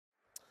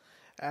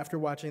After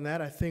watching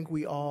that, I think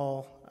we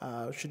all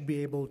should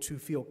be able to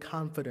feel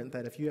confident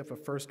that if you have a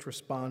first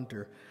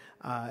responder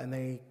and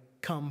they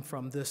come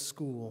from this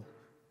school,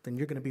 then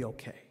you're going to be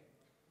okay.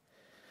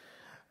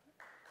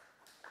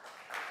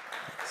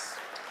 Thanks.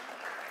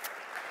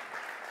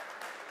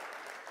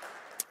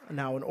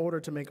 Now, in order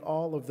to make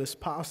all of this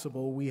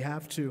possible, we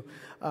have to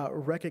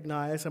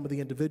recognize some of the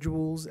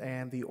individuals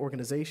and the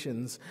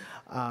organizations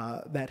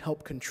that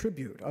help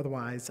contribute.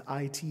 Otherwise,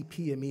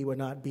 ITPME would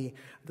not be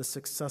the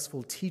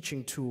successful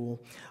teaching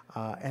tool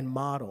and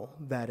model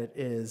that it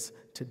is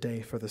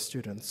today for the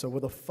students. So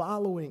will the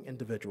following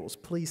individuals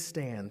please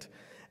stand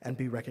and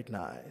be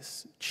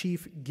recognized?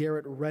 Chief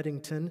Garrett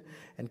Reddington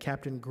and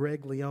Captain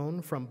Greg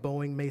Leone from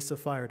Boeing Mesa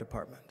Fire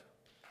Department.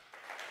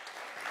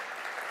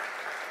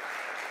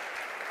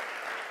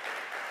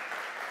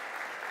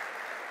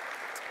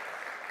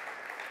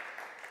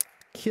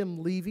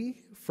 Kim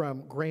Levy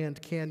from Grand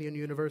Canyon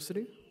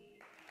University.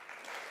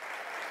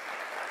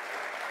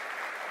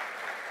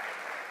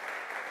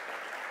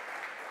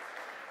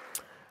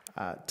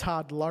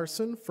 Todd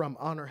Larson from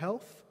Honor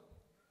Health.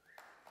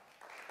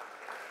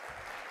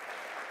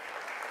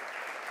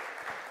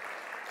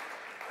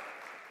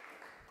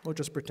 We'll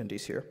just pretend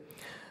he's here.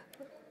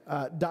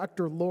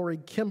 Dr. Lori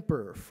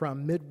Kemper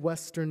from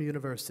Midwestern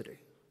University.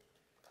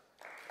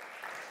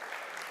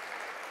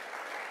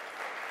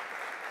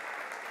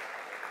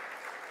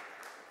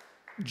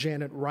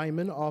 Janet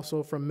Ryman,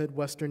 also from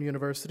Midwestern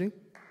University.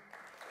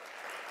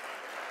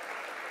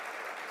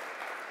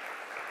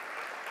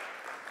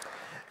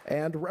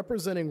 And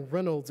representing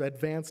Reynolds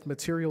Advanced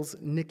Materials,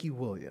 Nikki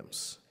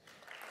Williams.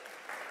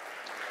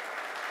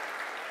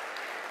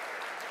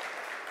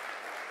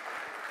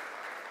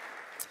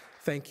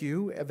 Thank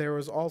you. There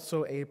is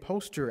also a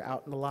poster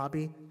out in the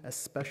lobby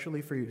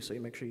especially for you, so you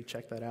make sure you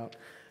check that out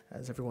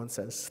as everyone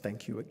says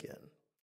thank you again.